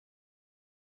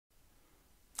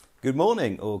Good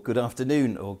morning, or good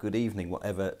afternoon, or good evening,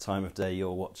 whatever time of day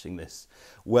you're watching this.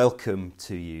 Welcome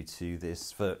to you to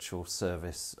this virtual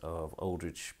service of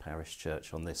Aldridge Parish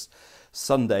Church on this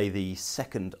Sunday, the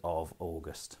 2nd of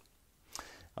August.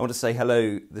 I want to say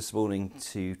hello this morning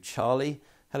to Charlie.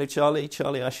 Hello, Charlie.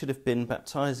 Charlie, I should have been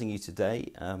baptising you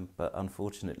today, but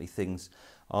unfortunately things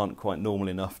aren't quite normal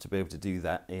enough to be able to do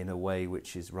that in a way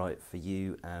which is right for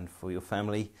you and for your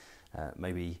family.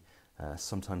 Maybe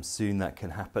sometime soon that can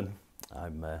happen.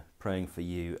 I'm praying for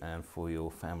you and for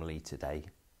your family today.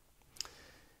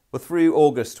 Well, through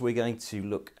August we're going to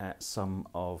look at some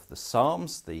of the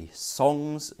Psalms, the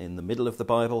songs in the middle of the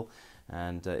Bible,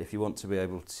 and if you want to be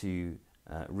able to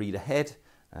read ahead,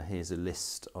 here's a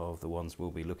list of the ones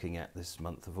we'll be looking at this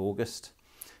month of August.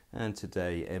 And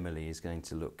today Emily is going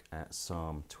to look at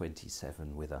Psalm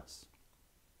 27 with us.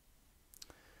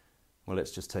 Well,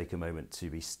 let's just take a moment to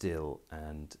be still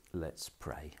and let's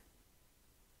pray.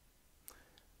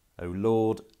 O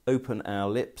Lord, open our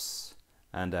lips,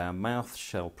 and our mouth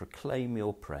shall proclaim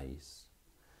your praise.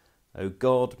 O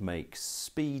God, make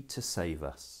speed to save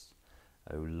us.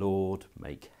 O Lord,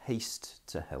 make haste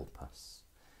to help us.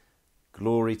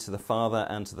 Glory to the Father,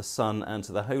 and to the Son, and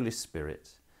to the Holy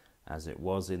Spirit, as it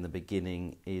was in the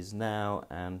beginning, is now,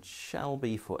 and shall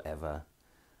be forever.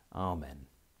 Amen.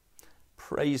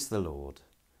 Praise the Lord.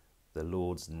 The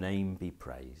Lord's name be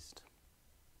praised.